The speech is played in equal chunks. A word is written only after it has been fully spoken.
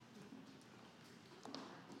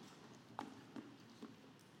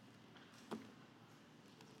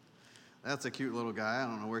That's a cute little guy. I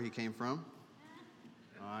don't know where he came from.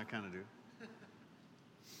 Oh, I kind of do.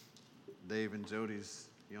 Dave and Jody's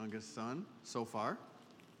youngest son, so far.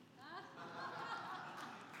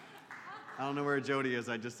 I don't know where Jody is.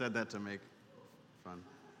 I just said that to make fun.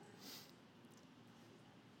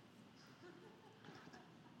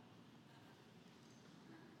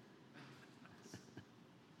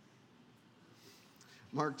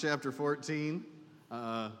 Mark chapter 14.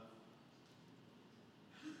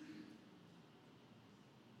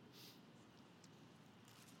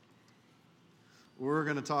 We're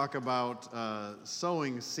going to talk about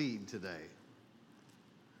sowing seed today,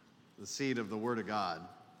 the seed of the Word of God.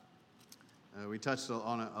 We touched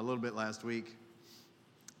on it a little bit last week,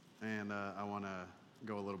 and I want to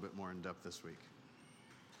go a little bit more in depth this week.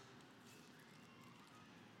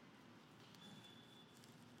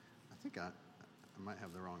 I think I might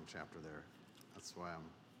have the wrong chapter there. That's why I'm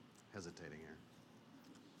hesitating here.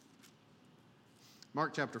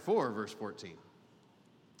 Mark chapter 4, verse 14.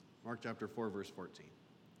 Mark chapter 4, verse 14.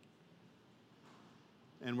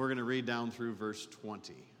 And we're going to read down through verse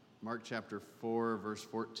 20. Mark chapter 4, verse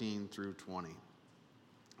 14 through 20.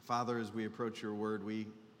 Father, as we approach your word,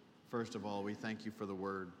 first of all, we thank you for the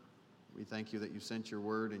word. We thank you that you sent your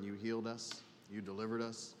word and you healed us, you delivered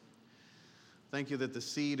us. Thank you that the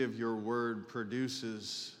seed of your word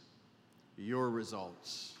produces your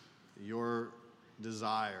results, your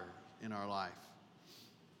desire in our life.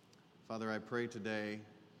 Father, I pray today,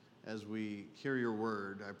 as we hear your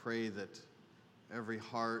word, I pray that every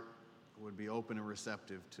heart would be open and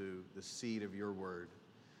receptive to the seed of your word.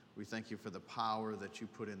 We thank you for the power that you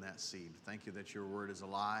put in that seed. Thank you that your word is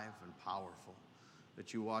alive and powerful,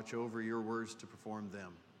 that you watch over your words to perform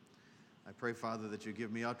them. I pray, Father, that you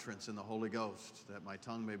give me utterance in the Holy Ghost, that my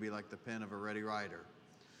tongue may be like the pen of a ready writer,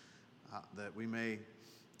 that we may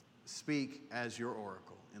speak as your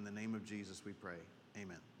oracle. In the name of Jesus we pray.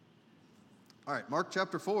 Amen. All right, Mark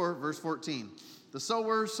chapter 4, verse 14. The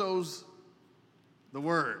sower sows the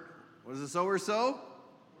word. What does the sower sow?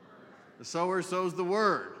 The sower sows the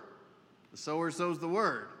word. The sower sows the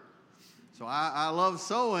word. So I love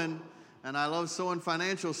sowing, and I love sowing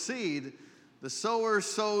financial seed. The sower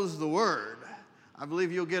sows the word. I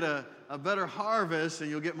believe you'll get a better harvest and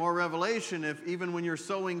you'll get more revelation if even when you're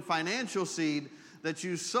sowing financial seed that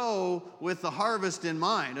you sow with the harvest in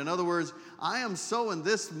mind. In other words, I am sowing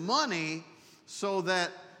this money so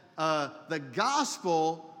that the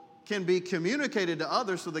gospel can be communicated to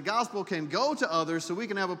others, so the gospel can go to others, so we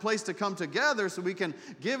can have a place to come together, so we can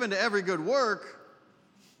give into every good work.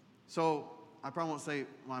 So I probably won't say,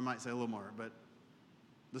 well, I might say a little more, but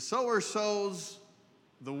the sower sows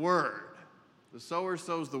the word. The sower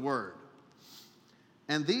sows the word.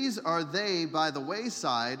 And these are they by the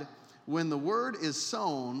wayside when the word is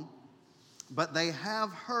sown, but they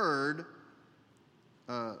have heard,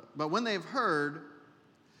 but when they've heard,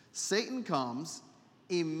 Satan comes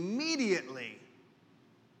immediately.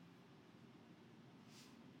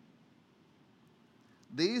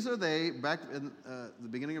 These are they, back in the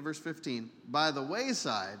beginning of verse 15, by the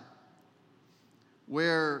wayside,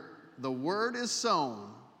 where the word is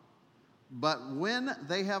sown, but when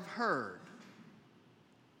they have heard,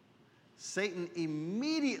 Satan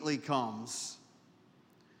immediately comes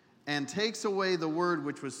and takes away the word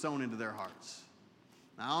which was sown into their hearts.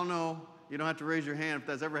 Now, I don't know, you don't have to raise your hand if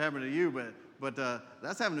that's ever happened to you, but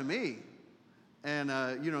that's happened to me. And,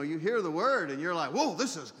 you hear the word and you're like, whoa,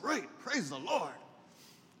 this is great, praise the Lord.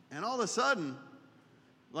 And all of a sudden,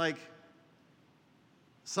 like,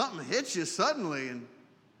 something hits you suddenly and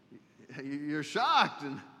you're shocked,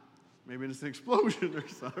 and maybe it's an explosion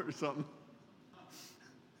or something.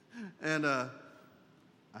 And I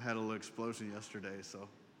had a little explosion yesterday, so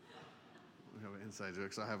we have an inside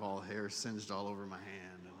joke. So I have all hair singed all over my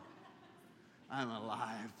hand, and I'm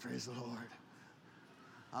alive, praise the Lord.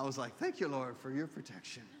 I was like, thank you, Lord, for your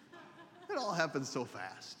protection. It all happened so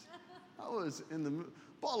fast. I was in the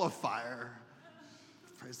ball of fire.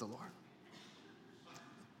 Praise the Lord.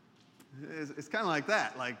 It's kind of like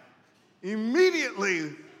that. Like,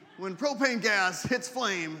 immediately when propane gas hits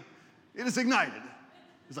flame, it is ignited.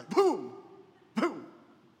 It's like, boom, boom.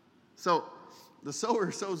 So the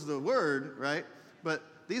sower sows the word, right? But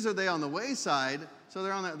these are they on the wayside. So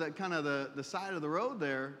they're on that kind of the side of the road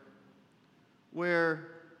there where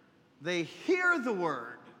they hear the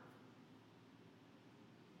word.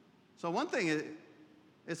 So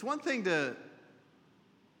it's one thing to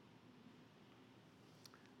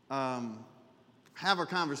have a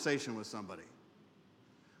conversation with somebody,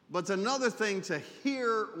 but it's another thing to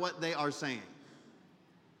hear what they are saying.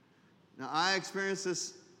 Now, I experience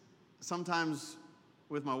this sometimes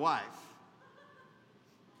with my wife.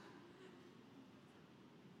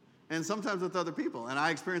 and sometimes with other people. And I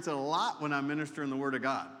experience it a lot when I'm ministering the Word of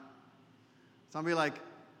God. So I'll be like,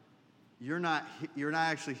 you're not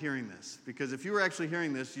actually hearing this. Because if you were actually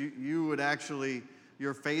hearing this, you would actually,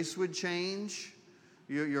 your face would change,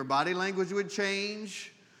 your body language would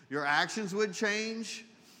change, your actions would change.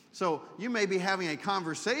 So you may be having a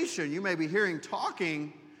conversation, you may be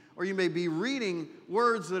talking, or you may be reading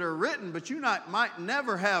words that are written, but you might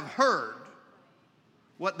never have heard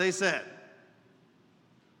what they said.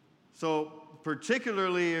 So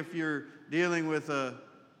particularly if you're dealing with a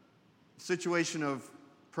situation of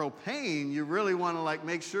propane, you really want to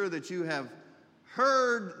make sure that you have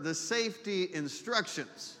heard the safety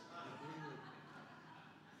instructions.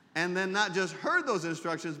 And then not just heard those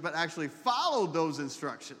instructions, but actually followed those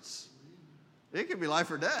instructions. It could be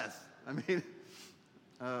life or death. I mean,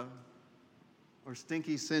 or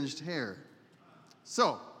stinky singed hair.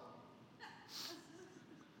 So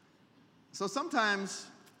sometimes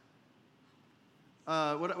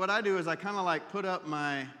what I do is I kind of put up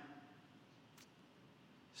my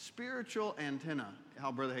spiritual antenna,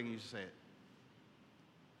 how Brother Hagin used to say it.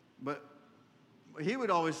 But he would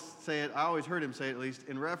always say it, I always heard him say it at least,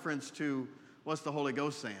 in reference to what's the Holy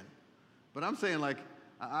Ghost saying. But I'm saying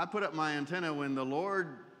I put up my antenna when the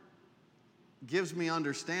Lord gives me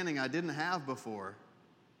understanding I didn't have before.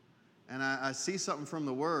 And I see something from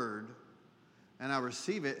the Word, and I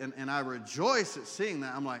receive it, and I rejoice at seeing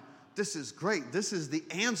that. I'm like, this is great. This is the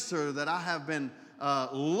answer that I have been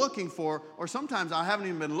looking for. Or sometimes I haven't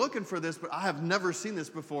even been looking for this, but I have never seen this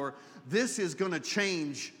before. This is going to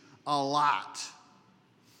change a lot.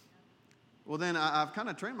 Well, then I've kind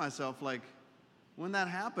of trained myself, when that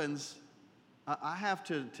happens, I have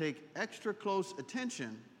to take extra close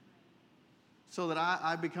attention so that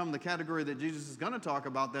I become the category that Jesus is going to talk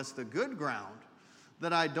about, that's the good ground,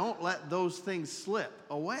 that I don't let those things slip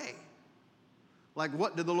away. Like,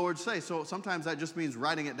 what did the Lord say? So sometimes that just means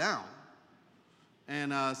writing it down.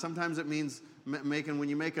 And sometimes it means when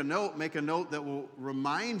you make a note that will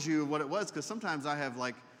remind you of what it was. Because sometimes I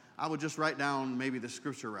would just write down maybe the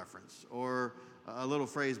scripture reference or a little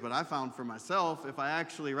phrase. But I found for myself, if I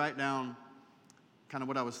actually write down kind of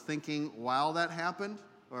what I was thinking while that happened,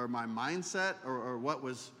 or my mindset, or what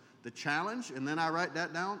was the challenge, and then I write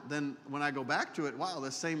that down, then when I go back to it, wow, the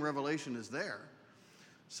same revelation is there.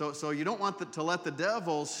 So you don't want to let the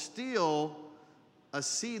devil steal a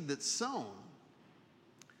seed that's sown.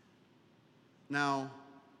 Now,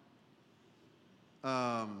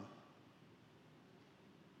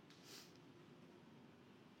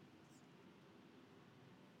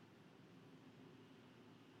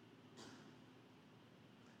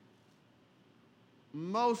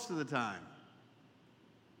 most of the time,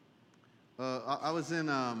 I was in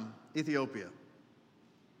Ethiopia.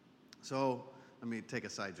 So let me take a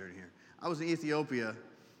side journey here. I was in Ethiopia,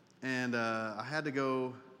 and I had to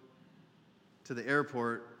go to the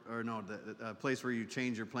airport, or no, the place where you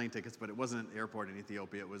change your plane tickets, but it wasn't an airport in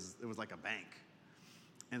Ethiopia. It was like a bank.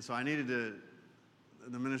 And so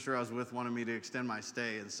the minister I was with wanted me to extend my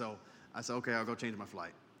stay, and so I said, okay, I'll go change my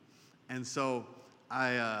flight. And so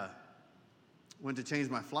I went to change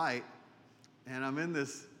my flight, and I'm in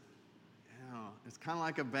this, it's kind of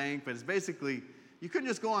like a bank, but it's basically, you couldn't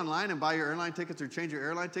just go online and buy your airline tickets or change your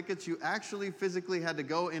airline tickets. You actually physically had to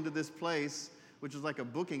go into this place, which is like a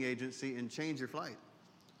booking agency, and change your flight.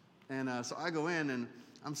 And so I go in, and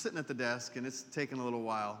I'm sitting at the desk, and it's taking a little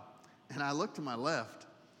while. And I look to my left,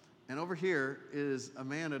 and over here is a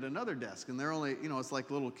man at another desk. And they're only, it's like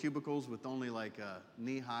little cubicles with only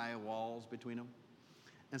knee-high walls between them.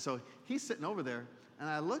 And so he's sitting over there, and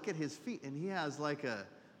I look at his feet, and he has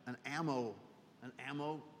an ammo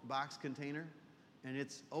box container, and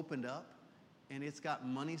it's opened up, and it's got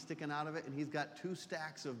money sticking out of it, and he's got 2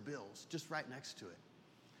 stacks of bills just right next to it.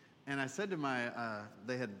 And I said to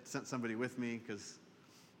they had sent somebody with me because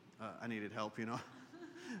I needed help,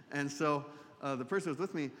 And so the person who was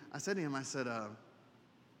with me, I said to him,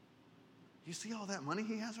 you see all that money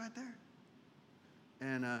he has right there?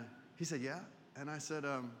 And he said, yeah. And I said,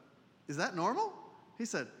 is that normal? He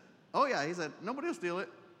said, oh yeah. He said, nobody will steal it.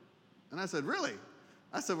 And I said, really?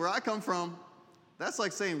 I said, where I come from, that's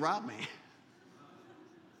like saying rob me.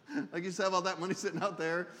 You just have all that money sitting out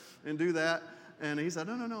there and do that. And he said,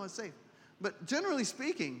 no, it's safe. But generally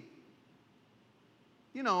speaking,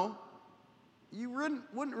 you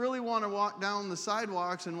wouldn't really want to walk down the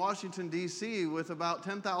sidewalks in Washington, D.C. with about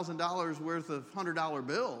 $10,000 worth of $100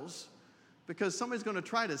 bills, because somebody's going to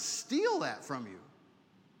try to steal that from you.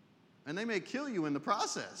 And they may kill you in the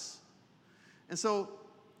process. And so,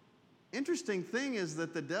 interesting thing is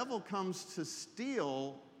that the devil comes to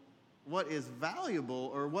steal what is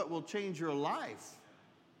valuable or what will change your life.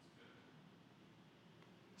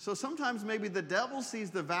 So sometimes maybe the devil sees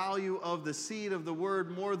the value of the seed of the word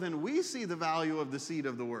more than we see the value of the seed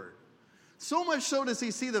of the word. So much so does he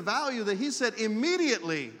see the value that he said,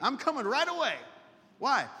 immediately, I'm coming right away.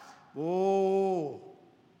 Why? Oh,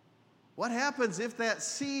 what happens if that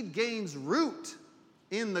seed gains root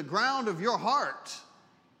in the ground of your heart?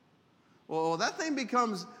 Well, that thing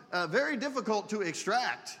becomes very difficult to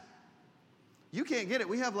extract. You can't get it.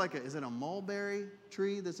 We have is it a mulberry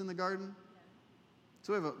tree that's in the garden?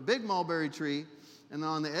 So we have a big mulberry tree, and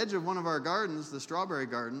on the edge of one of our gardens, the strawberry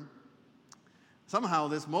garden, somehow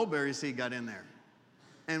this mulberry seed got in there.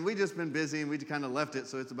 And we just been busy, and we kind of left it,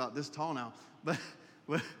 so it's about this tall now. But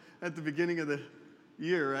at the beginning of the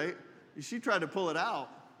year, right, she tried to pull it out,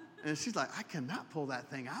 and she's like, I cannot pull that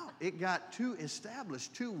thing out. It got too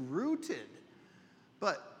established, too rooted.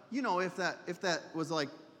 But, if that was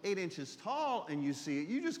 8 inches tall and you see it,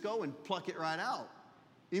 you just go and pluck it right out.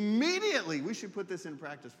 Immediately, we should put this in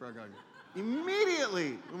practice for our garden.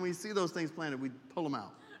 Immediately, when we see those things planted, we pull them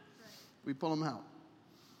out. We pull them out.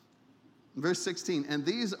 Verse 16, and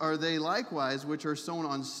these are they likewise which are sown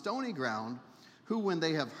on stony ground, who when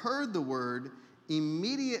they have heard the word,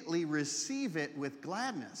 immediately receive it with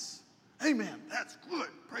gladness. Amen, that's good.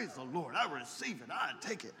 Praise the Lord. I receive it. I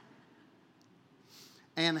take it.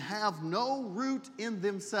 And have no root in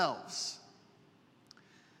themselves.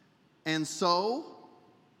 And so,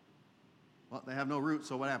 they have no root,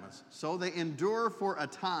 so what happens? So they endure for a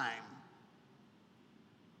time.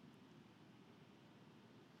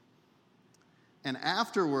 And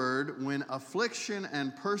afterward, when affliction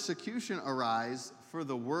and persecution arise for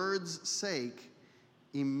the word's sake,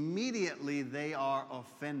 immediately they are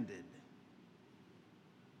offended.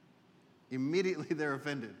 Immediately they're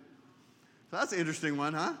offended. So that's an interesting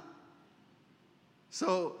one, huh?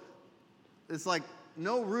 So it's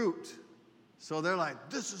no root. So they're like,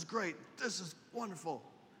 this is great. This is wonderful.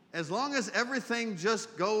 As long as everything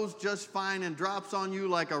just goes just fine and drops on you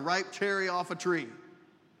like a ripe cherry off a tree.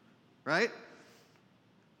 Right?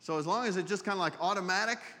 So as long as it's just kind of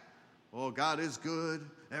automatic, God is good.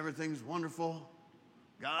 Everything's wonderful.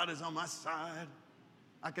 God is on my side.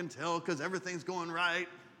 I can tell because everything's going right.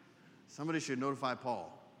 Somebody should notify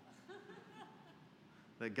Paul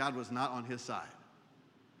that God was not on his side,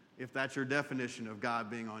 if that's your definition of God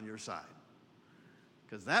being on your side.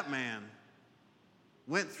 Because that man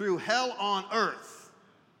went through hell on earth.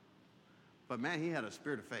 But man, he had a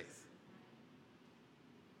spirit of faith.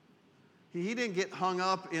 He didn't get hung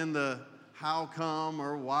up in the how come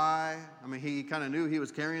or why. I mean, he kind of knew he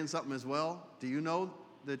was carrying something as well. Do you know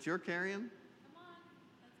that you're carrying? Come on.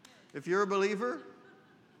 That's good. If you're a believer,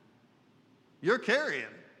 you're carrying.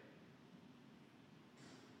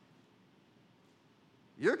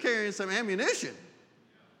 You're carrying some ammunition.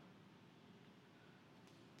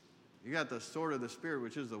 You got the sword of the Spirit,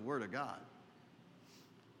 which is the Word of God.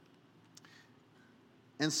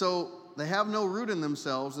 And so they have no root in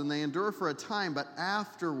themselves, and they endure for a time, but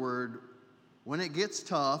afterward, when it gets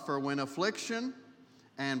tough, or when affliction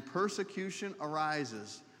and persecution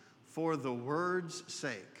arises for the word's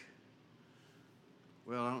sake.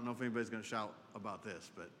 Well, I don't know if anybody's going to shout about this,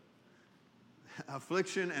 but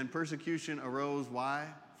affliction and persecution arose, why?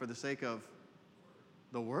 For the sake of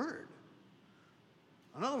the word.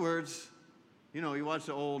 In other words, you watch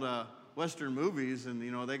the old Western movies, and,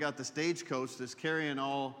 they got the stagecoach that's carrying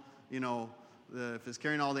all, if it's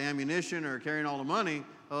carrying all the ammunition or carrying all the money,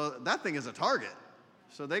 that thing is a target.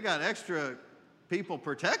 So they got extra people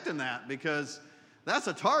protecting that because that's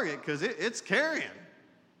a target because it's carrying.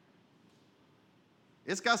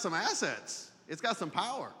 It's got some assets. It's got some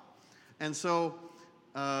power. And so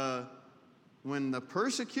when the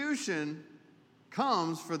persecution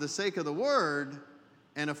comes for the sake of the word,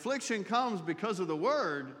 and affliction comes because of the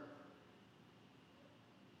word,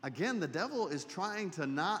 again, the devil is trying to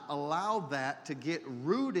not allow that to get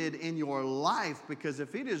rooted in your life, because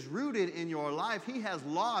if it is rooted in your life, he has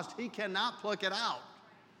lost. He cannot pluck it out.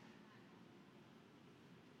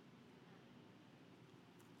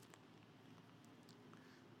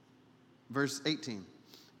 Verse 18,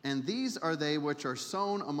 and these are they which are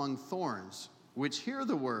sown among thorns, which hear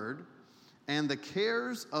the word, and the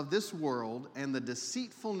cares of this world, and the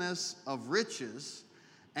deceitfulness of riches,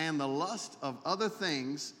 and the lust of other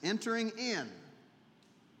things entering in.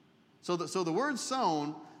 So the word's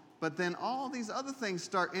sown, but then all these other things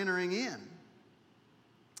start entering in.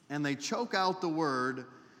 And they choke out the word,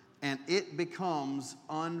 and it becomes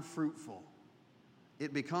unfruitful.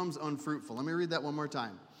 It becomes unfruitful. Let me read that one more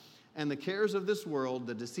time. And the cares of this world,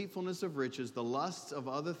 the deceitfulness of riches, the lusts of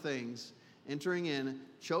other things entering in,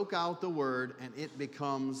 choke out the word, and it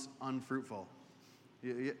becomes unfruitful.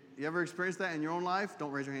 You ever experienced that in your own life?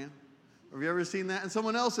 Don't raise your hand. Have you ever seen that in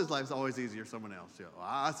someone else's life? It's always easier someone else. Well,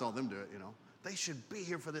 I saw them do it, They should be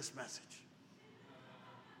here for this message.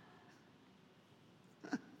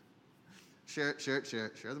 Share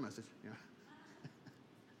the message. Yeah.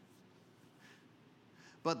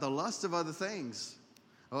 But the lust of other things.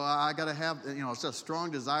 Oh, I got to have, it's a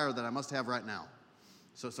strong desire that I must have right now.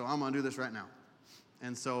 So I'm going to do this right now.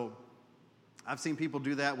 And so I've seen people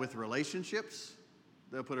do that with relationships.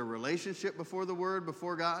 They'll put a relationship before the Word,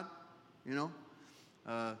 before God,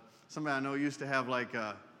 Somebody I know used to have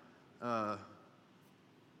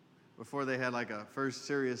before they had a first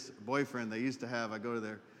serious boyfriend, they used to have, I go to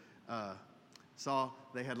their,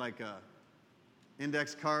 they had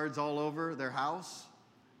index cards all over their house,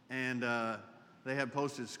 and they had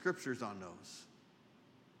posted scriptures on those.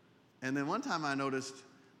 And then one time I noticed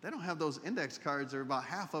they don't have those index cards, or about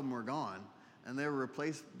half of them were gone, and they were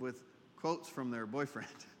replaced with quotes from their boyfriend.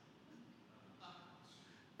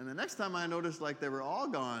 And the next time I noticed they were all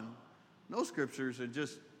gone, no scriptures, and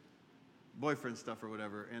just boyfriend stuff or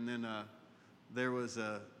whatever. And then there was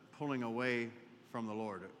a pulling away from the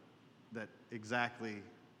Lord that exactly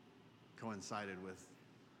coincided with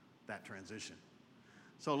that transition.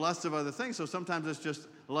 So lust of other things. So sometimes it's just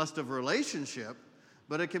lust of relationship,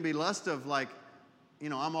 but it can be lust of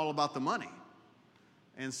I'm all about the money.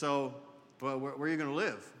 And so, well, where are you going to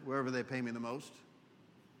live? Wherever they pay me the most.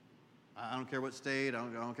 I don't care what state, I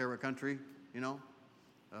don't care what country,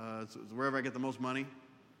 it's wherever I get the most money,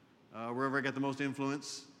 wherever I get the most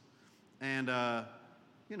influence. And, I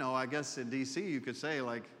guess in D.C. you could say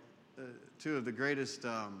two of the greatest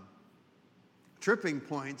tripping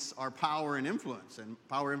points are power and influence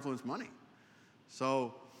money.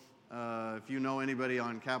 So if you know anybody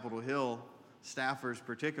on Capitol Hill, staffers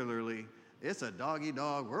particularly, it's a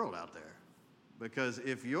dog-eat-dog world out there. Because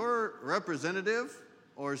if your representative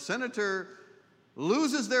or senator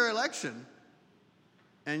loses their election,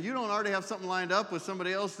 and you don't already have something lined up with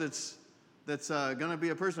somebody else that's going to be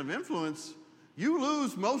a person of influence, you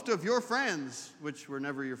lose most of your friends, which were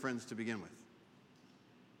never your friends to begin with.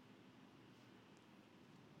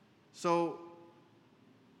 So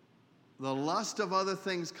the lust of other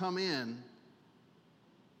things come in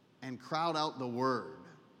and crowd out the word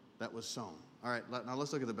that was sown. All right, now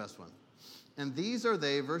let's look at the best one. And these are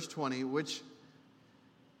they, verse 20, which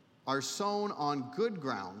are sown on good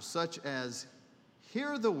ground, such as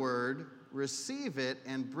hear the word, receive it,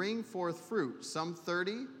 and bring forth fruit, some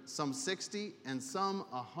 30, some 60, and some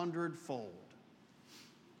 100-fold.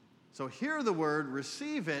 So hear the word,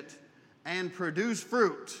 receive it, and produce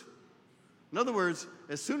fruit. In other words,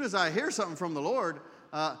 as soon as I hear something from the Lord,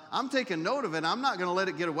 I'm taking note of it. I'm not going to let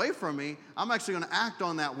it get away from me. I'm actually going to act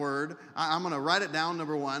on that word. I'm going to write it down,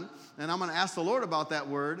 number one, and I'm going to ask the Lord about that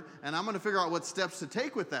word, and I'm going to figure out what steps to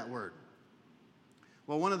take with that word.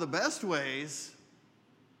 Well, one of the best ways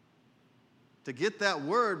to get that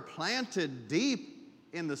word planted deep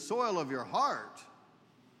in the soil of your heart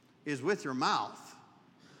is with your mouth.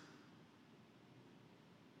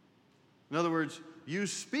 In other words, you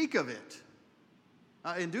speak of it.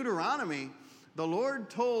 In Deuteronomy, the Lord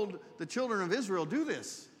told the children of Israel, do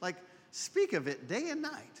this. Speak of it day and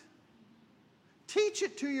night. Teach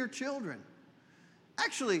it to your children.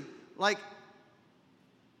 Actually,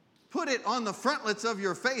 put it on the frontlets of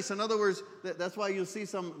your face. In other words, that's why you'll see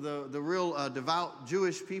some the real devout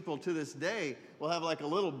Jewish people to this day will have a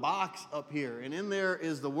little box up here. And in there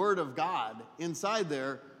is the Word of God inside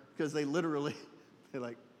there, because they literally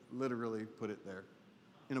put it there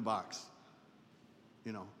in a box.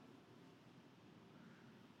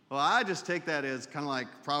 Well, I just take that as kind of like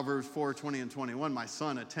Proverbs 4:20 and 21. My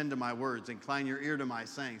son, attend to my words, incline your ear to my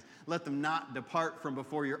sayings. Let them not depart from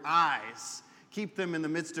before your eyes. Keep them in the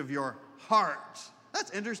midst of your heart.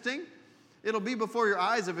 That's interesting. It'll be before your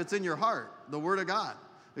eyes if it's in your heart, the Word of God.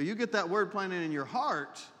 If you get that word planted in your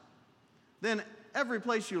heart, then every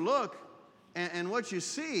place you look and what you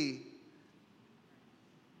see,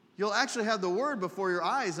 you'll actually have the Word before your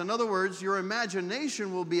eyes. In other words, your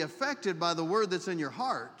imagination will be affected by the Word that's in your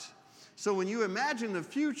heart. So when you imagine the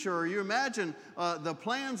future, or you imagine the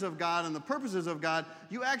plans of God and the purposes of God,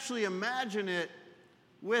 you actually imagine it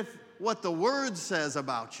with what the Word says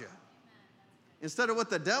about you, instead of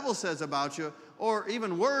what the devil says about you, or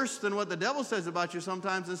even worse than what the devil says about you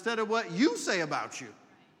sometimes, instead of what you say about you.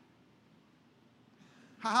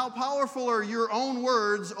 How powerful are your own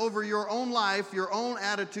words over your own life, your own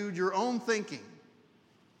attitude, your own thinking?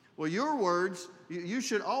 Well, your words, you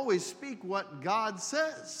should always speak what God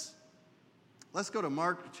says. Let's go to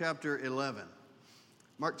Mark chapter 11.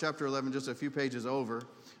 Mark chapter 11, just a few pages over,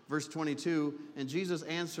 verse 22, and Jesus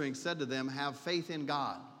answering said to them, have faith in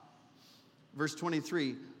God. Verse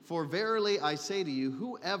 23, for verily I say to you,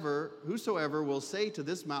 whosoever will say to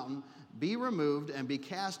this mountain, be removed and be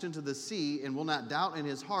cast into the sea, and will not doubt in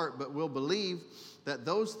his heart, but will believe that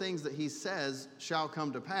those things that he says shall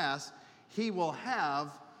come to pass, he will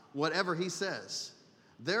have whatever he says.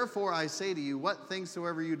 Therefore I say to you, what things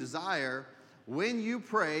soever you desire, when you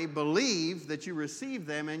pray, believe that you receive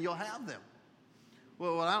them and you'll have them.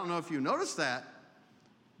 Well, I don't know if you noticed that,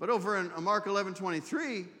 but over in Mark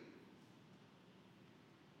 11:23,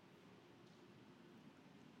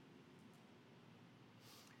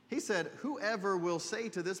 he said, whoever will say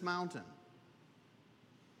to this mountain.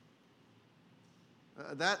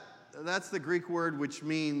 That's the Greek word which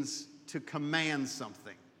means to command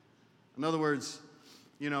something. In other words,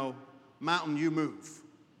 mountain, you move.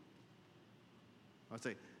 I'd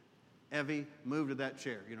say, Evie, move to that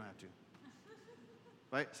chair. You don't have to.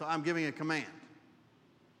 Right? So I'm giving a command.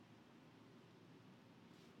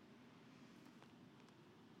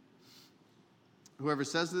 Whoever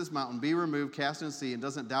says to this mountain, be removed, cast into the sea, and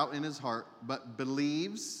doesn't doubt in his heart, but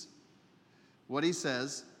believes what he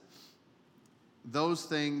says, those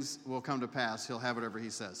things will come to pass. He'll have whatever he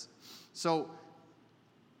says. So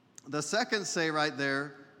the second say right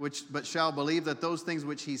there, but shall believe that those things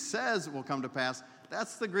which he says will come to pass,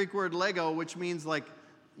 that's the Greek word lego, which means like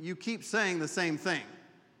you keep saying the same thing.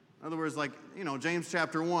 In other words, like, James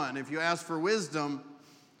chapter 1, if you ask for wisdom,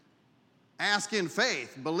 ask in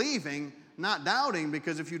faith, believing, not doubting,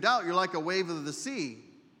 because if you doubt, you're like a wave of the sea.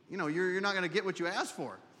 You're not going to get what you ask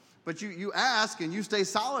for. But you ask and you stay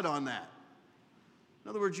solid on that. In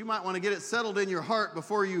other words, you might want to get it settled in your heart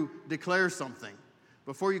before you declare something.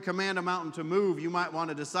 Before you command a mountain to move, you might want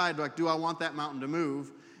to decide, like, do I want that mountain to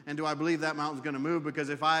move? And do I believe that mountain's going to move? Because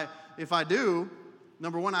if I do,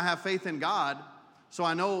 number one, I have faith in God. So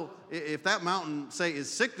I know if that mountain, say, is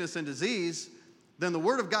sickness and disease, then the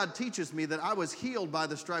Word of God teaches me that I was healed by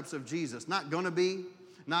the stripes of Jesus. Not going to be,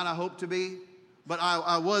 not I hope to be, but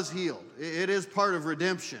I was healed. It is part of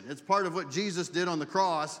redemption. It's part of what Jesus did on the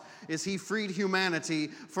cross, is he freed humanity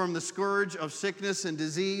from the scourge of sickness and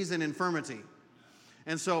disease and infirmity.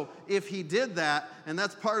 And so if he did that, and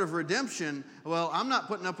that's part of redemption, well, I'm not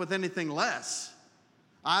putting up with anything less.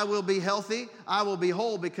 I will be healthy, I will be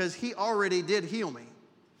whole, because he already did heal me.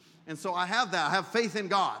 And so I have that. I have faith in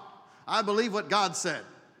God. I believe what God said.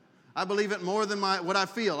 I believe it more than what I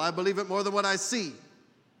feel. I believe it more than what I see.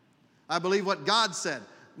 I believe what God said.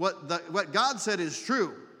 What God said is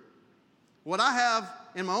true. What I have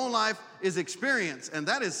in my own life is experience, and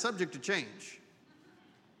that is subject to change.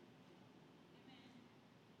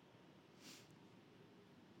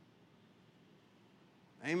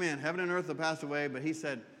 Amen. Heaven and earth will pass away, but he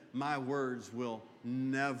said, my words will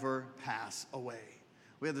never pass away.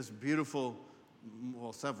 We have this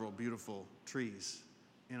several beautiful trees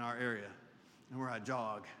in our area, and where I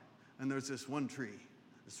jog, and there's this one tree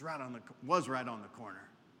that's was right on the corner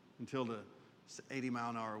until the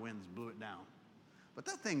 80-mile-an-hour winds blew it down. But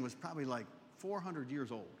that thing was probably like 400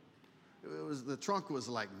 years old. The trunk was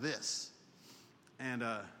like this, and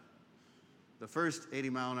the first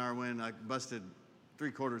 80-mile-an-hour wind, I busted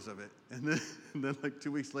 3/4 of it, and then like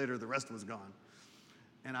 2 weeks later, the rest was gone.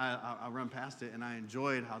 And I run past it, and I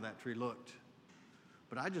enjoyed how that tree looked.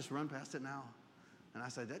 But I just run past it now, and I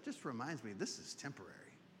said, that just reminds me, this is temporary.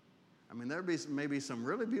 I mean, there'll be maybe some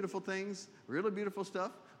really beautiful things, really beautiful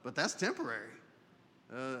stuff, but that's temporary.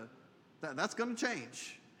 That's going to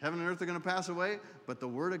change. Heaven and earth are going to pass away, but the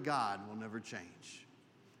Word of God will never change.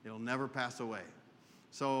 It'll never pass away.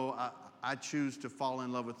 So I choose to fall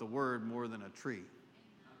in love with the Word more than a tree.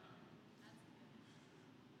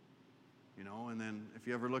 And then if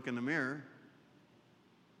you ever look in the mirror,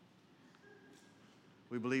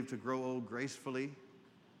 we believe to grow old gracefully,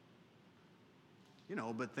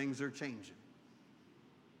 but things are changing.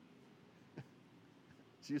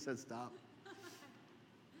 You said stop.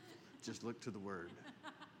 Just look to the Word.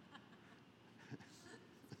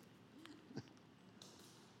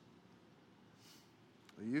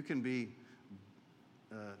 You can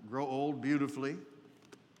grow old beautifully,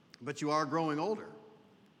 but you are growing older.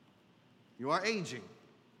 You are aging.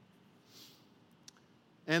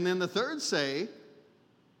 And then the third say,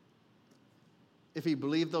 if he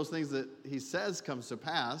believed those things that he says comes to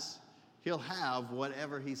pass, he'll have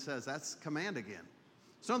whatever he says. That's command again.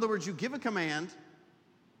 So in other words, you give a command,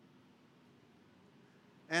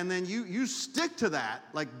 and then you stick to that,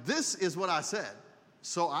 like this is what I said.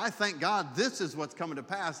 So I thank God this is what's coming to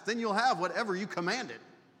pass. Then you'll have whatever you commanded.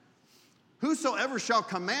 Whosoever shall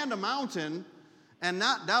command a mountain and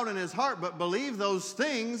not doubt in his heart, but believe those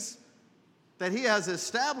things that he has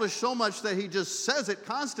established so much that he just says it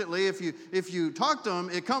constantly. If you talk to him,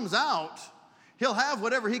 it comes out. He'll have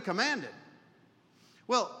whatever he commanded.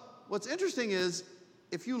 Well, what's interesting is,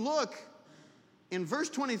 if you look in verse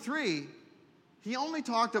 23, he only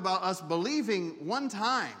talked about us believing one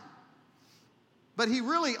time. But he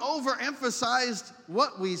really overemphasized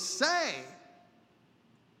what we say.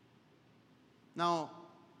 Now,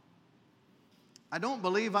 I don't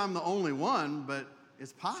believe I'm the only one, but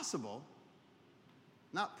it's possible.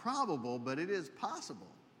 Not probable, but it is possible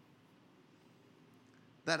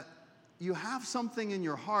that you have something in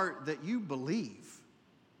your heart that you believe,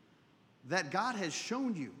 that God has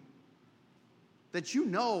shown you, that you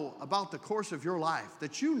know about the course of your life,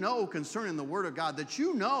 that you know concerning the Word of God, that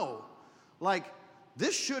you know, like,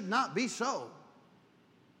 this should not be so.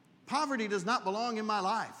 Poverty does not belong in my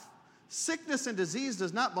life. Sickness and disease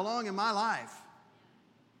does not belong in my life.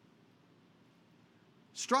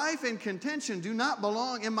 Strife and contention do not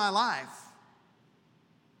belong in my life.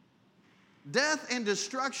 Death and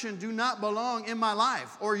destruction do not belong in my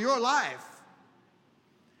life or your life.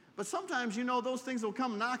 But sometimes, you know, those things will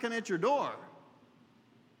come knocking at your door.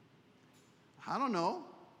 I don't know.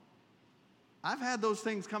 I've had those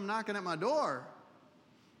things come knocking at my door.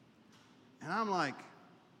 And I'm like,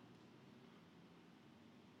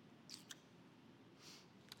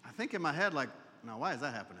 I think in my head, like, now why is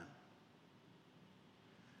that happening?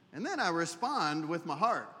 And then I respond with my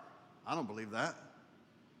heart. I don't believe that.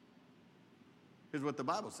 Here's what the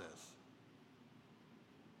Bible says.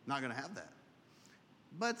 Not going to have that.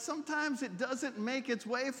 But sometimes it doesn't make its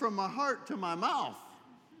way from my heart to my mouth.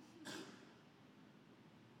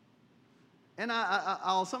 And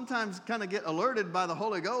I'll sometimes kind of get alerted by the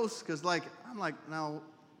Holy Ghost because, like, I'm like, now,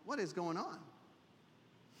 what is going on?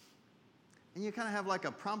 And you kind of have like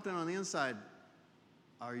a prompting on the inside.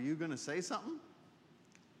 Are you going to say something?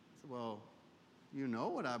 I said, well, you know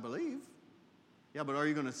what I believe. Yeah, but are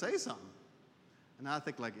you going to say something? And I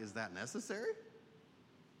think, like, is that necessary?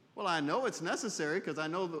 Well, I know it's necessary because I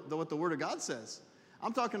know what the Word of God says.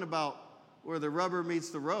 I'm talking about where the rubber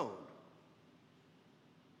meets the road.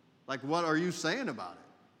 Like, what are you saying about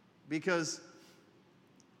it? Because,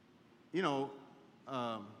 you know,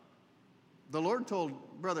 the Lord told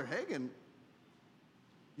Brother Hagin,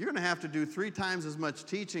 you're going to have to do 3 times as much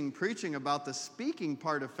teaching, preaching about the speaking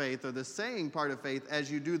part of faith or the saying part of faith as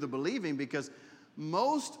you do the believing, because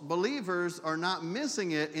most believers are not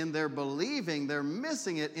missing it in their believing, they're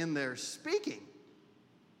missing it in their speaking.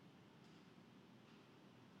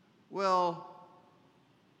 Well,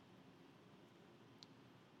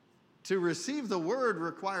 to receive the word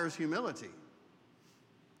requires humility.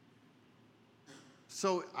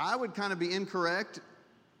 So I would kind of be incorrect,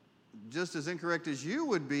 just as incorrect as you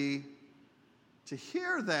would be, to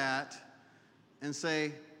hear that and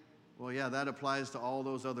say, well, yeah, that applies to all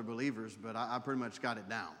those other believers, but I pretty much got it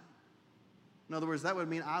down. In other words, that would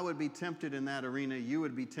mean I would be tempted in that arena, you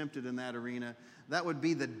would be tempted in that arena. That would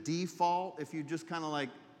be the default if you just kind of like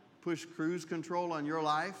push cruise control on your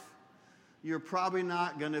life. You're probably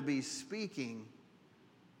not going to be speaking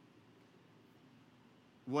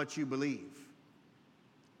what you believe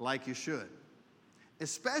like you should,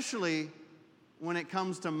 especially when it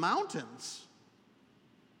comes to mountains.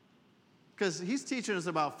 Because he's teaching us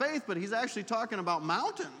about faith, but he's actually talking about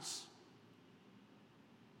mountains.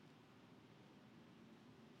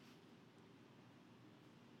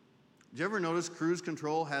 Did you ever notice cruise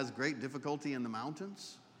control has great difficulty in the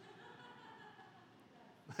mountains?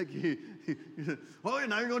 Like, oh,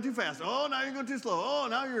 now you're going too fast. Oh, now you're going too slow. Oh,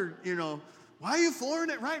 now you're, why are you flooring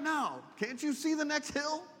it right now? Can't you see the next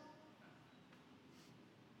hill?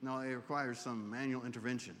 No, it requires some manual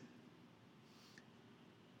intervention.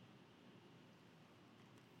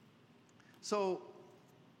 So,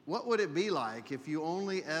 what would it be like if you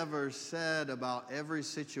only ever said about every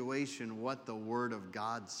situation what the Word of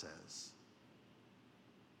God says?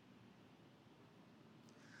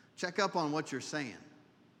 Check up on what you're saying.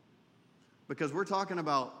 Because we're talking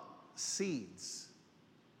about seeds.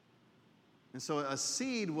 And so a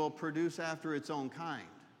seed will produce after its own kind.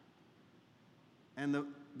 And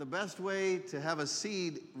the best way to have a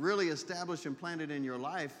seed really established and planted in your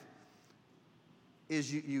life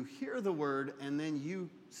is you hear the word and then you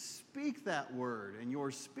speak that word. And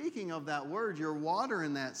you're speaking of that word, you're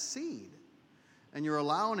watering that seed. And you're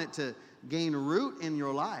allowing it to gain root in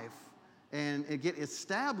your life and it get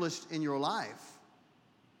established in your life.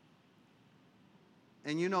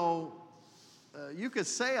 And you could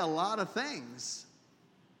say a lot of things.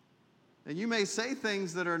 And you may say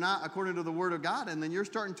things that are not according to the Word of God, and then you're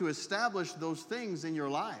starting to establish those things in your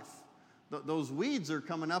life. those weeds are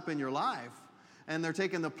coming up in your life, and they're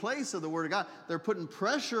taking the place of the Word of God. They're putting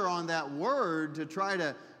pressure on that Word to try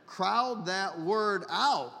to crowd that Word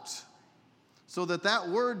out so that that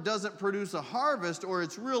Word doesn't produce a harvest, or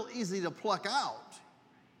it's real easy to pluck out.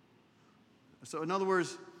 So in other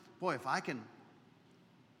words, boy, if I can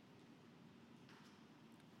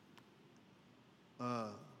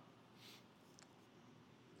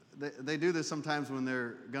they do this sometimes when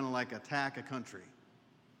they're going to like attack a country.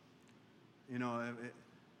 You know,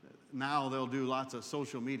 now they'll do lots of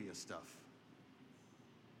social media stuff.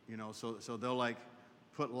 You know, so they'll like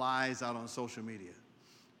put lies out on social media.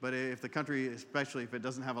 But if the country, especially if it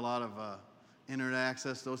doesn't have a lot of internet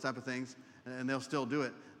access, those type of things, and they'll still do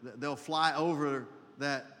it, they'll fly over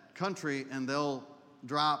that country and they'll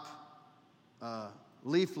drop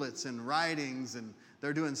leaflets and writings, and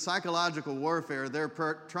they're doing psychological warfare.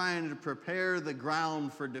 They're trying to prepare the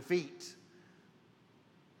ground for defeat.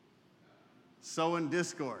 Sowing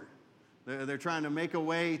discord. They're trying to make a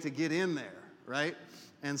way to get in there, right?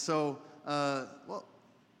 And so, well,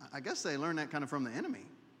 I guess they learned that kind of from the enemy,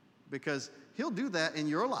 because he'll do that in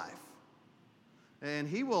your life. And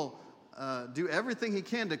he will do everything he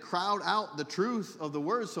can to crowd out the truth of the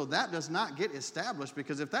word so that does not get established,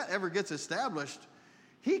 because if that ever gets established,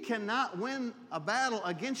 he cannot win a battle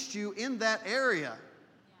against you in that area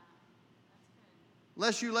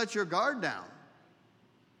unless you let your guard down.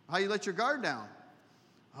 How you let your guard down?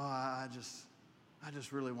 Oh, I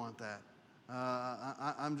just really want that.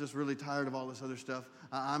 I'm just really tired of all this other stuff.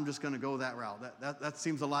 I'm just going to go that route. That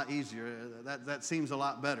seems a lot easier. That seems a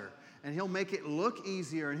lot better. And he'll make it look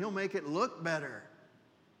easier, and he'll make it look better.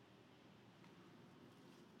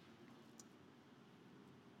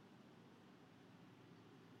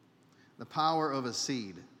 The power of a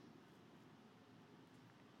seed.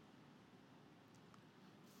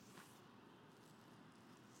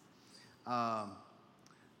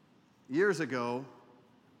 Years ago,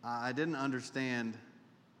 I didn't understand.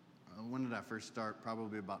 When did I first start?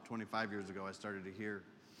 Probably about 25 years ago, I started to hear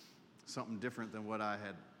something different than what I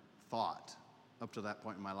had thought up to that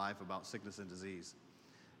point in my life about sickness and disease.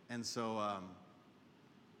 And so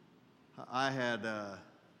I had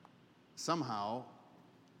somehow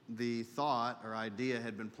the thought or idea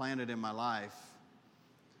had been planted in my life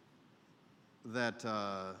that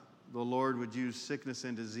the Lord would use sickness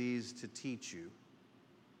and disease to teach you.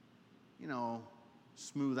 You know,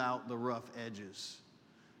 smooth out the rough edges.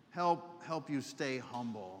 Help you stay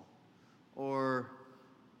humble. Or,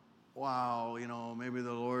 wow, you know, maybe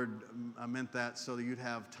the Lord meant that so that you'd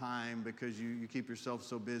have time because you keep yourself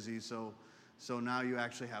so busy. So now you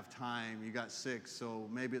actually have time. You got sick, so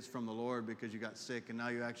maybe it's from the Lord because you got sick, and now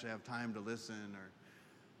you actually have time to listen. Or,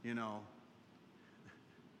 you know,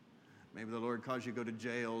 maybe the Lord caused you to go to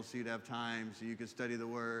jail so you'd have time so you could study the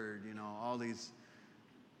Word. You know, all these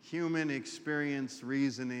human experience,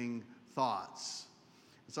 reasoning thoughts.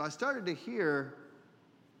 So I started to hear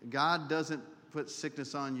God doesn't put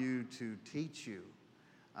sickness on you to teach you.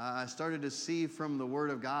 I started to see from the Word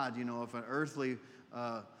of God, you know, if an earthly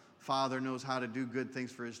father knows how to do good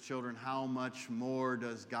things for his children, how much more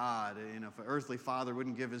does God? And if an earthly father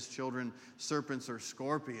wouldn't give his children serpents or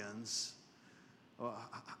scorpions,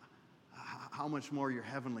 how much more your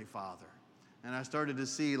heavenly Father? And I started to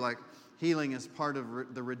see like healing is part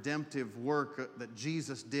of the redemptive work that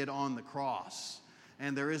Jesus did on the cross.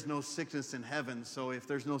 And there is no sickness in heaven. So if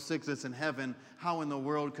there's no sickness in heaven, how in the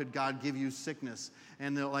world could God give you sickness?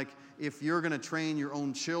 And like, if you're going to train your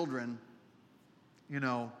own children, you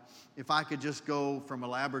know, if I could just go from a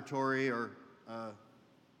laboratory or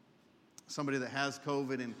somebody that has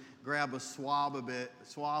COVID and grab a swab of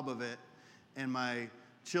it, and my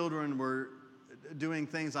children were doing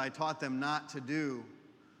things I taught them not to do,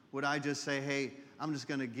 would I just say, hey, I'm just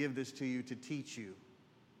going to give this to you to teach you?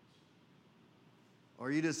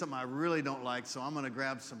 Or you did something I really don't like, so I'm going to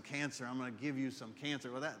grab some cancer. I'm going to give you some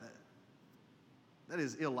cancer. Well, that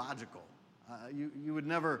is illogical. You would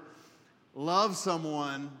never love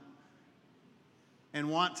someone and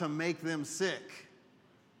want to make them sick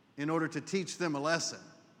in order to teach them a lesson.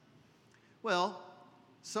 Well,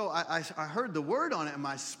 so I heard the word on it, and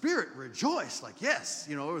my spirit rejoiced. Like, yes,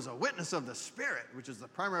 you know, it was a witness of the Spirit, which is the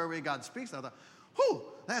primary way God speaks. And I thought, whew,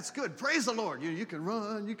 that's good. Praise the Lord. You can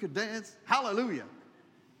run, you can dance. Hallelujah.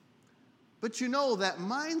 But you know, that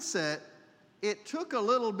mindset, it took a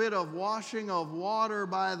little bit of washing of water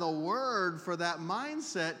by the Word for that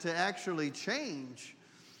mindset to actually change.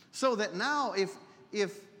 So that now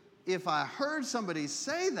if I heard somebody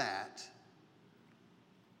say that,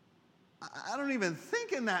 I don't even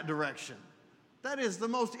think in that direction. That is the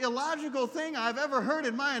most illogical thing I've ever heard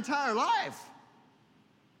in my entire life.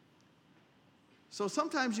 So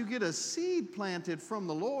sometimes you get a seed planted from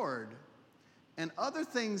the Lord, and other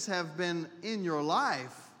things have been in your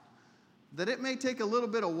life that it may take a little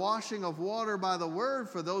bit of washing of water by the Word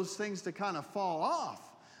for those things to kind of fall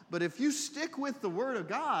off. But if you stick with the Word of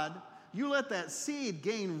God, you let that seed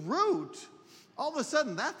gain root, all of a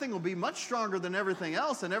sudden that thing will be much stronger than everything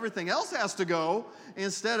else, and everything else has to go.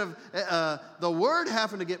 Instead of the Word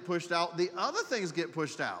having to get pushed out, the other things get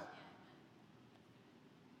pushed out.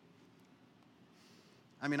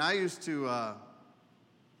 I mean, I used to,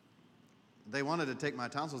 they wanted to take my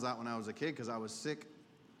tonsils out when I was a kid because I was sick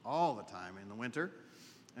all the time in the winter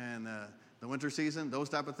and the winter season, those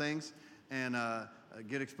type of things, and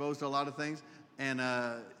get exposed to a lot of things. And,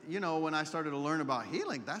 when I started to learn about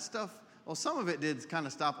healing, that stuff, well, some of it did kind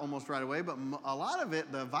of stop almost right away, but a lot of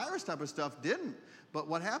it, the virus type of stuff, didn't. But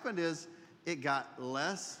what happened is it got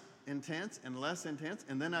less intense,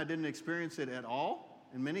 and then I didn't experience it at all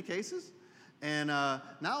in many cases. And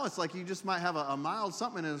now it's like you just might have a mild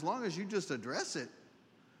something, and as long as you just address it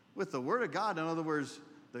with the Word of God, in other words,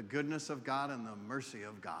 the goodness of God and the mercy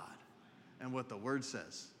of God and what the Word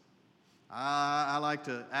says. I like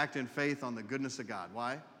to act in faith on the goodness of God.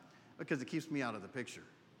 Why? Because it keeps me out of the picture.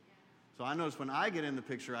 So I notice when I get in the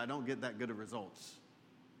picture, I don't get that good of results.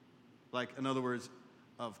 Like, in other words,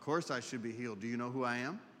 of course I should be healed. Do you know who I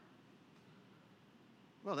am?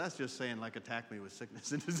 Well, that's just saying, like, attack me with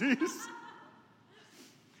sickness and disease.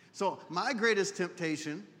 So my greatest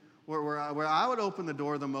temptation, where I would open the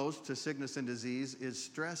door the most to sickness and disease, is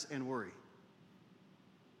stress and worry.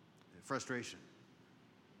 Frustration,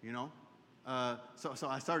 So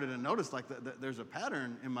I started to notice, like, there's a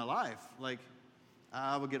pattern in my life. Like,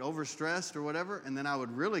 I would get overstressed or whatever, and then I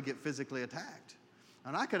would really get physically attacked.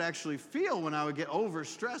 And I could actually feel when I would get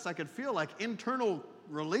overstressed, I could feel like internal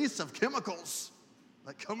release of chemicals,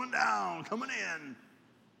 like coming down, coming in,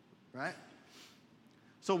 right?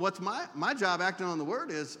 So what's my job acting on the Word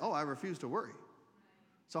is, I refuse to worry.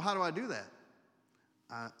 So how do I do that?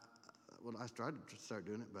 I tried to start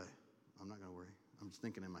doing it, but I'm not going to worry. I'm just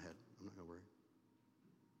thinking in my head, I'm not going to worry.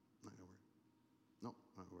 I'm not going to worry. Nope,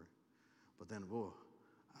 I'm not going to worry. But then,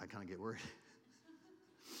 I kind of get worried.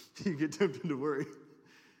 You get tempted to worry.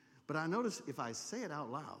 But I notice if I say it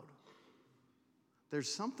out loud,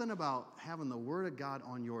 there's something about having the Word of God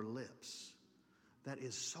on your lips that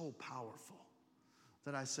is so powerful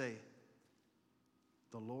that I say,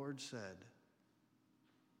 the Lord said,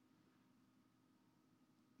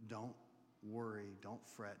 don't worry, don't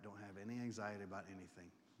fret, don't have any anxiety about anything,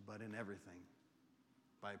 but in everything,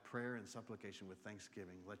 by prayer and supplication with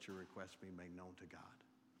thanksgiving, let your requests be made known to God.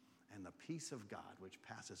 And the peace of God, which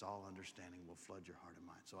passes all understanding, will flood your heart and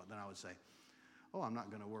mind. So then I would say, I'm not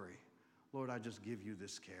going to worry. Lord, I just give you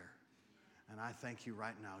this care. And I thank you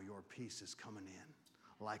right now, your peace is coming in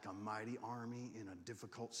like a mighty army in a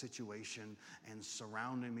difficult situation and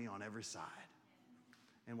surrounding me on every side.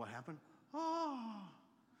 And what happened?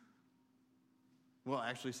 Well, it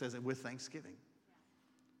actually says it with thanksgiving.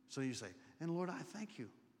 So you say, and Lord, I thank you.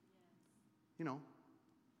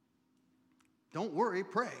 Don't worry,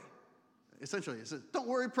 pray. Essentially, it says, don't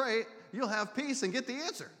worry, pray. You'll have peace and get the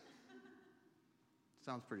answer.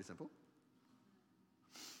 Sounds pretty simple.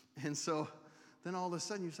 And so then all of a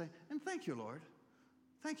sudden you say, and thank you, Lord.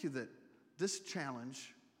 Thank you that this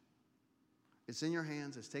challenge, it's in your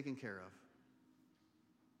hands, it's taken care of.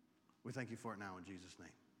 We thank you for it now in Jesus'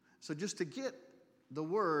 name. So just to get the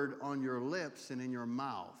Word on your lips and in your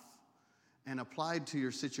mouth and applied to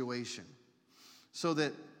your situation so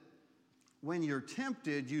that when you're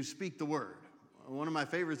tempted, you speak the Word. One of my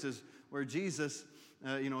favorites is where Jesus,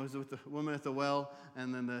 is with the woman at the well,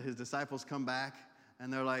 and then his disciples come back,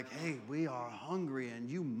 and they're like, hey, we are hungry, and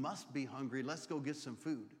you must be hungry. Let's go get some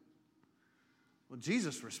food. Well,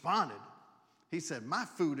 Jesus responded. He said, my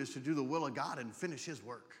food is to do the will of God and finish his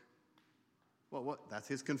work. Well, that's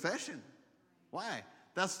his confession. Why?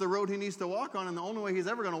 That's the road he needs to walk on, and the only way he's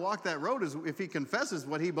ever going to walk that road is if he confesses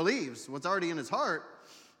what he believes, what's already in his heart.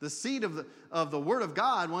 The seed of the Word of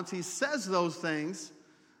God, once he says those things,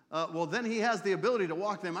 then he has the ability to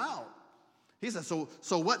walk them out. He says,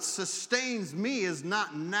 so what sustains me is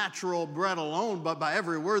not natural bread alone, but by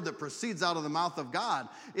every word that proceeds out of the mouth of God,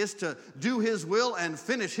 is to do his will and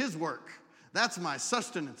finish his work. That's my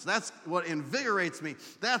sustenance. That's what invigorates me.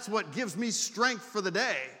 That's what gives me strength for the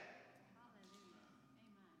day.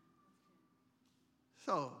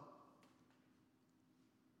 So,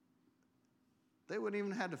 they wouldn't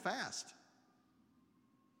even have to fast.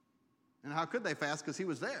 And how could they fast? Because he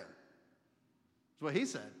was there. That's what he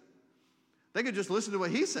said. They could just listen to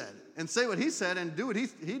what he said and say what he said and do what he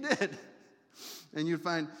did. And you'd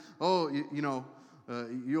find,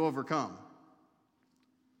 you overcome.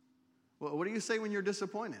 Well, what do you say when you're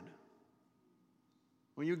disappointed?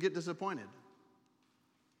 When you get disappointed?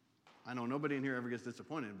 I know nobody in here ever gets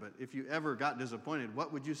disappointed, but if you ever got disappointed,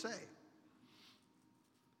 what would you say?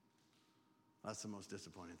 That's the most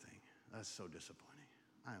disappointing thing. That's so disappointing.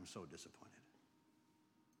 I am so disappointed.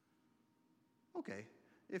 Okay,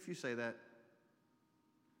 if you say that,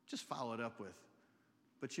 just follow it up with,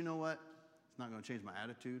 but you know what? It's not going to change my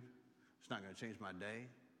attitude. It's not going to change my day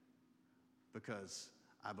because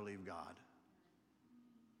I believe God.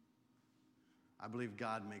 I believe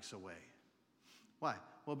God makes a way. Why?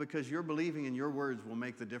 Well, because your believing in your words will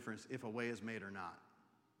make the difference if a way is made or not.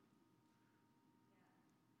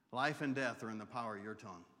 Life and death are in the power of your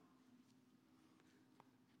tongue.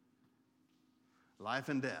 Life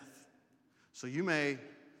and death. So you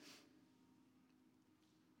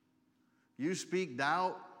speak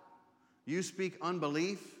doubt, you speak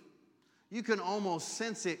unbelief, you can almost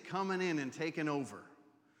sense it coming in and taking over.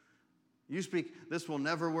 You speak, this will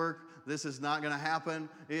never work, this is not going to happen,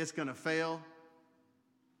 it's going to fail.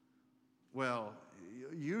 Well,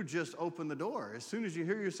 you just open the door. As soon as you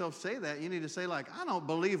hear yourself say that, you need to say like, I don't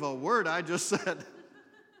believe a word I just said.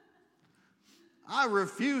 I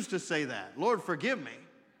refuse to say that. Lord, forgive me.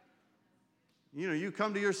 You know, you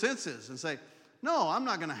come to your senses and say, no, I'm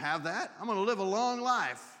not going to have that. I'm going to live a long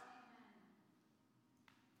life.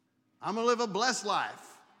 I'm going to live a blessed life.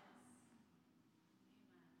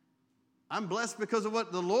 I'm blessed because of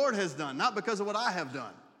what the Lord has done, not because of what I have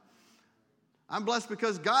done. I'm blessed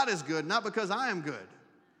because God is good, not because I am good.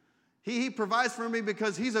 He provides for me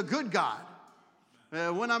because He's a good God.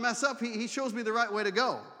 When I mess up, He shows me the right way to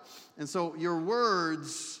go. And so your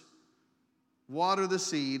words water the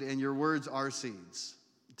seed, and your words are seeds.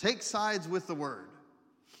 Take sides with the Word.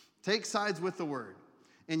 Take sides with the Word.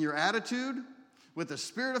 In your attitude, with the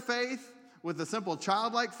spirit of faith, with the simple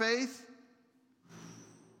childlike faith,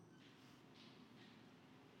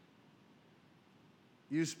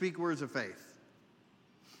 you speak words of faith.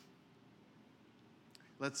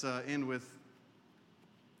 Let's end with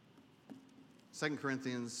 2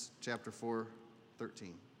 Corinthians chapter 4,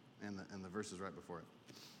 13, and the verses right before it.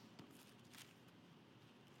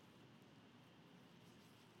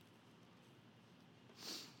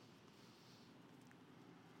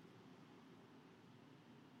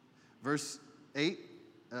 Verse 8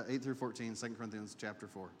 through 14, 2 Corinthians chapter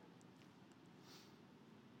 4.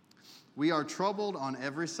 We are troubled on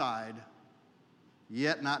every side,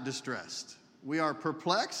 yet not distressed. We are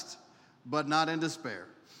perplexed, but not in despair.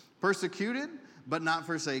 Persecuted, but not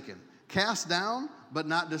forsaken. Cast down, but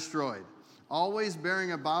not destroyed. Always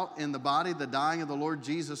bearing about in the body the dying of the Lord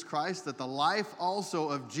Jesus Christ, that the life also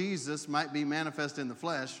of Jesus might be manifest in the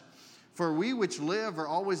flesh. For we which live are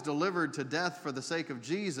always delivered to death for the sake of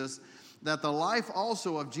Jesus, that the life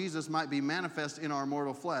also of Jesus might be manifest in our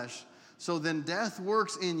mortal flesh. So then death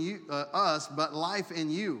works in us, but life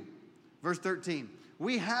in you. Verse 13.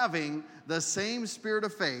 We having the same spirit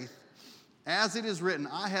of faith, as it is written,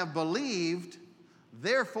 I have believed,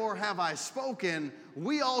 therefore have I spoken.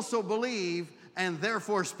 We also believe, and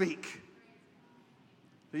therefore speak.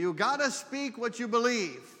 So you got to speak what you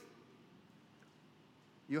believe.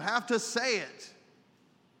 You have to say it.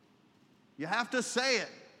 You have to say it.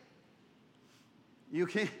 You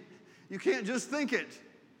can't just think it.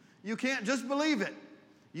 You can't just believe it.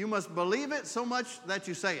 You must believe it so much that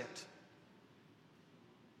you say it.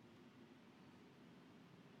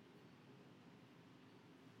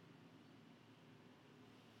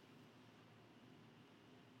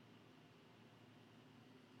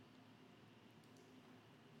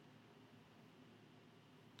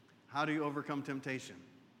 How do you overcome temptation?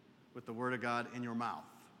 With the Word of God in your mouth.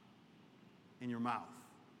 In your mouth.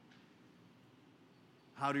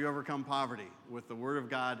 How do you overcome poverty? With the Word of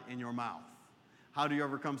God in your mouth. How do you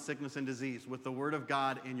overcome sickness and disease? With the Word of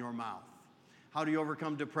God in your mouth. How do you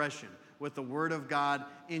overcome depression? With the Word of God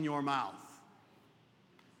in your mouth.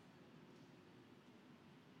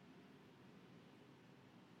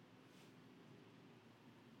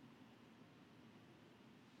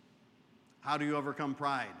 How do you overcome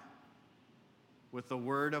pride? With the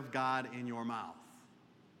Word of God in your mouth.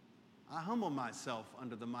 I humble myself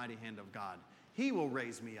under the mighty hand of God. He will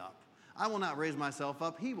raise me up. I will not raise myself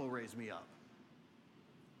up. He will raise me up.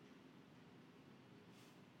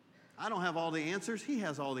 I don't have all the answers. He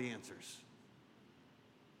has all the answers.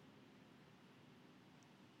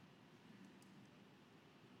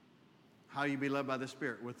 How you be led by the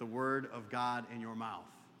Spirit? With the Word of God in your mouth.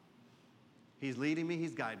 He's leading me.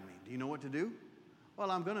 He's guiding me. Do you know what to do? Well,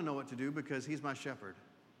 I'm going to know what to do because He's my shepherd.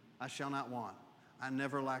 I shall not want. I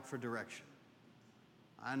never lack for direction.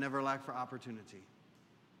 I never lack for opportunity.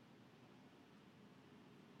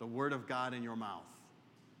 the Word of God in your mouth.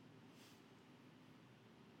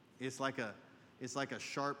 It's like a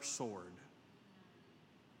sharp sword.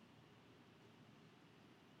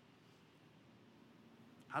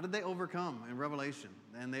 How did they overcome in Revelation?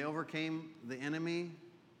 And they overcame the enemy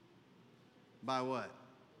by what?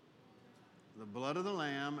 The blood of the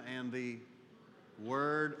Lamb and the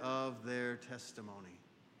word of their testimony.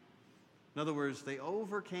 In other words, they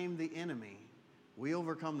overcame the enemy. We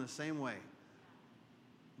overcome the same way.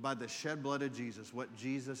 By the shed blood of Jesus, what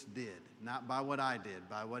Jesus did. Not by what I did,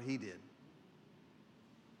 by what he did.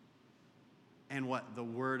 And what? The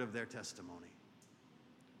word of their testimony.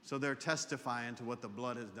 So they're testifying to what the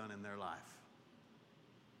blood has done in their life.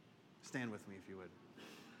 Stand with me if you would.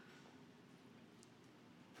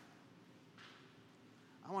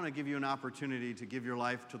 I want to give you an opportunity to give your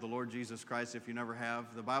life to the Lord Jesus Christ if you never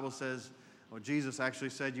have. The Bible says, Jesus actually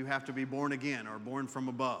said you have to be born again or born from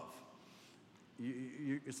above.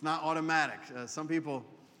 It's not automatic. Some people,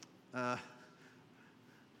 I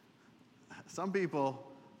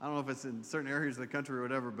don't know if it's in certain areas of the country or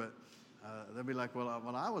whatever, but they'll be like, well,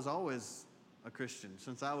 I was always a Christian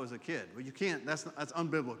since I was a kid. Well, you can't. That's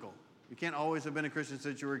unbiblical. You can't always have been a Christian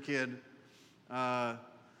since you were a kid.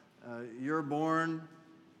 You're born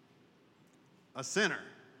a sinner,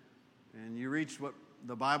 and you reach what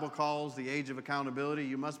the Bible calls the age of accountability.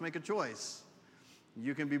 You must make a choice.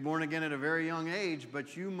 You can be born again at a very young age,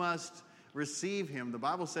 but you must receive him. The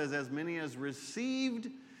Bible says, as many as received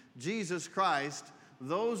Jesus Christ,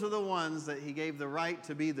 those are the ones that he gave the right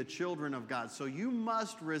to be the children of God. So you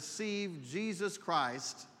must receive Jesus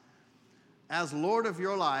Christ as Lord of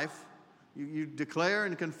your life. You declare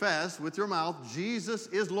and confess with your mouth, Jesus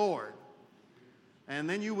is Lord. And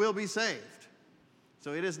then you will be saved.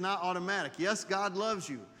 So it is not automatic. Yes, God loves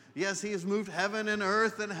you. Yes, he has moved heaven and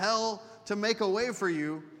earth and hell to make a way for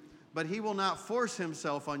you, but he will not force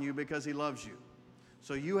himself on you because he loves you.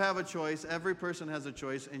 So you have a choice. Every person has a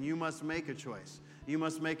choice, and you must make a choice. You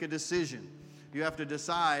must make a decision. You have to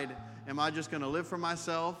decide, am I just going to live for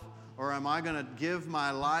myself, or am I going to give my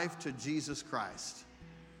life to Jesus Christ?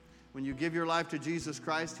 When you give your life to Jesus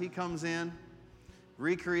Christ, he comes in,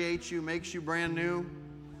 recreates you, makes you brand new,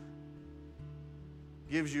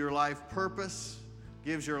 gives your life purpose,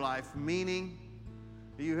 gives your life meaning.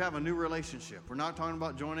 You have a new relationship. We're not talking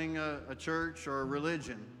about joining a church or a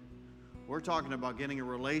religion. We're talking about getting a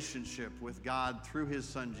relationship with God through his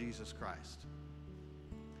Son, Jesus Christ.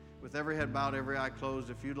 With every head bowed, every eye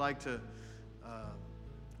closed, if you'd like to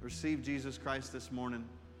receive Jesus Christ this morning,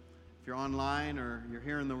 if you're online or you're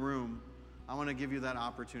here in the room, I want to give you that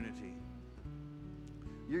opportunity.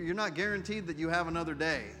 You're not guaranteed that you have another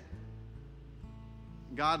day.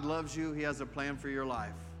 God loves you. He has a plan for your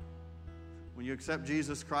life. When you accept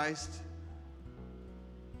Jesus Christ,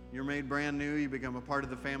 you're made brand new. You become a part of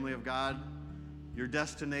the family of God. Your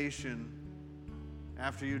destination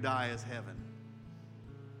after you die is heaven.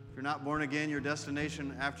 If you're not born again, your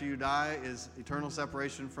destination after you die is eternal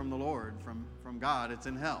separation from the Lord, from God. It's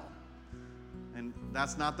in hell. And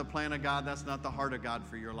that's not the plan of God. That's not the heart of God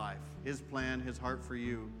for your life. His plan, his heart for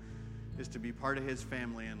you is to be part of his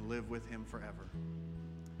family and live with him forever.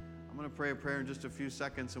 I'm going to pray a prayer in just a few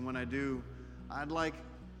seconds, and when I do,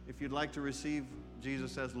 if you'd like to receive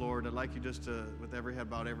Jesus as Lord, I'd like you just to, with every head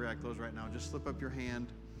bowed, every eye closed right now, just slip up your hand,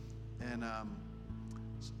 and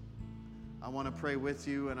I want to pray with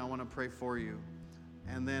you, and I want to pray for you.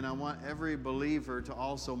 And then I want every believer to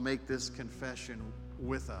also make this confession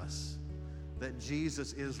with us, that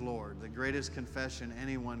Jesus is Lord, the greatest confession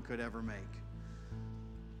anyone could ever make.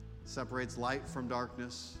 Separates light from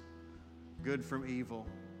darkness, good from evil,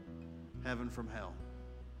 heaven from hell.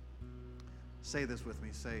 Say this with me.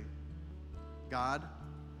 Say, God,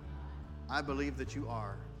 I believe that you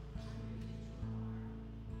are,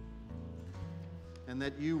 and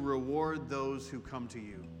that you reward those who come to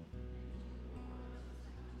you.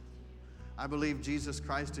 I believe Jesus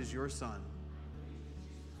Christ is your Son,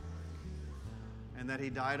 and that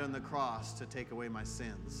he died on the cross to take away my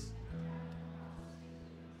sins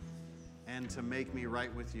and to make me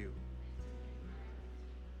right with you.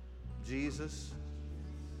 Jesus,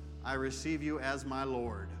 I receive you as my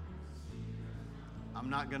Lord. I'm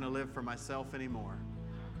not going to live for myself anymore.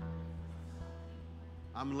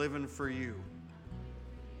 I'm living for you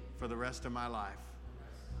for the rest of my life.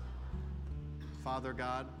 Father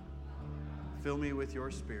God, fill me with your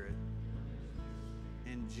Spirit.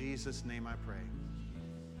 In Jesus' name I pray.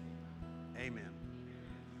 Amen.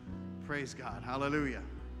 Praise God. Hallelujah.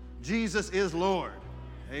 Jesus is Lord.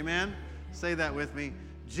 Amen. Say that with me.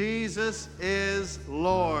 Jesus is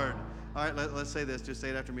Lord. All right, let's say this. Just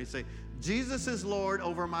say it after me. Say, Jesus is Lord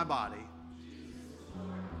over my body.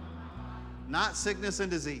 not sickness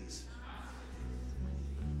and disease.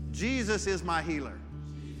 Jesus is my healer.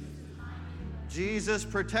 Jesus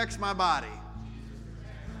protects my body.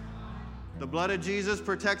 The blood of Jesus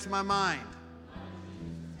protects my mind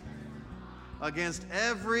against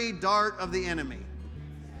every dart of the enemy.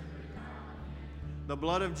 The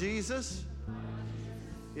blood of Jesus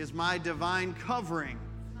is my divine covering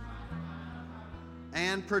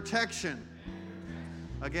and protection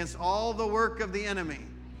against all the work of the enemy.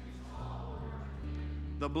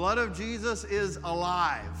 The blood of Jesus is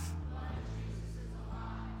alive.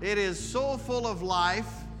 It is so full of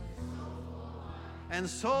life and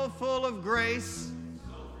so full of grace.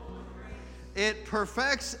 It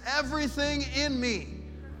perfects everything in me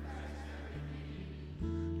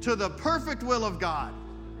to the perfect will of God.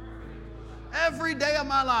 Every day of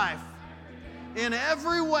my life, in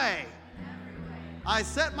every way, I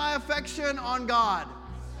set my affection on God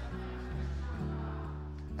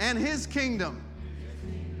and His kingdom.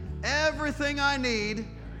 Everything I need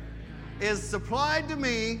is supplied to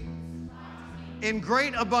me in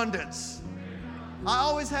great abundance. I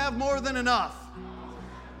always have more than enough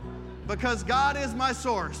because God is my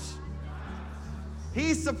source.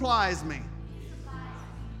 He supplies me.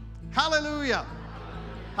 Hallelujah.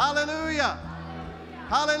 Hallelujah.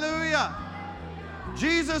 Hallelujah.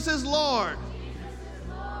 Jesus is Lord.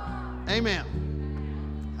 Amen.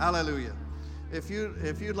 Hallelujah. If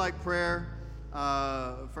you'd like prayer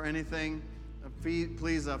for anything,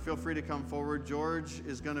 please feel free to come forward. George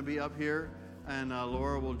is going to be up here, and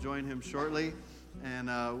Laura will join him shortly. And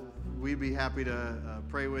we'd be happy to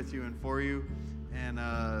pray with you and for you and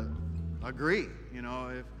agree. You know,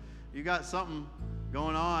 if you got something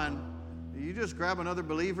going on, you just grab another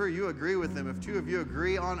believer, you agree with them. If two of you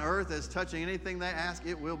agree on earth as touching anything they ask,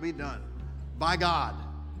 it will be done by God,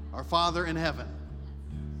 our Father in heaven.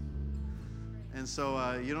 And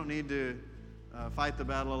so you don't need to fight the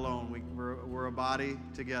battle alone. We're a body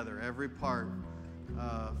together. Every part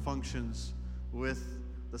functions with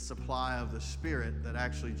the supply of the Spirit that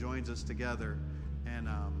actually joins us together. And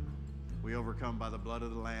we overcome by the blood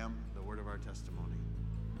of the Lamb, the word of our testimony.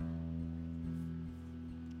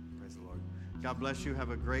 Praise the Lord. God bless you.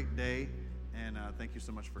 Have a great day. And thank you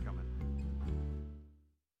so much for coming.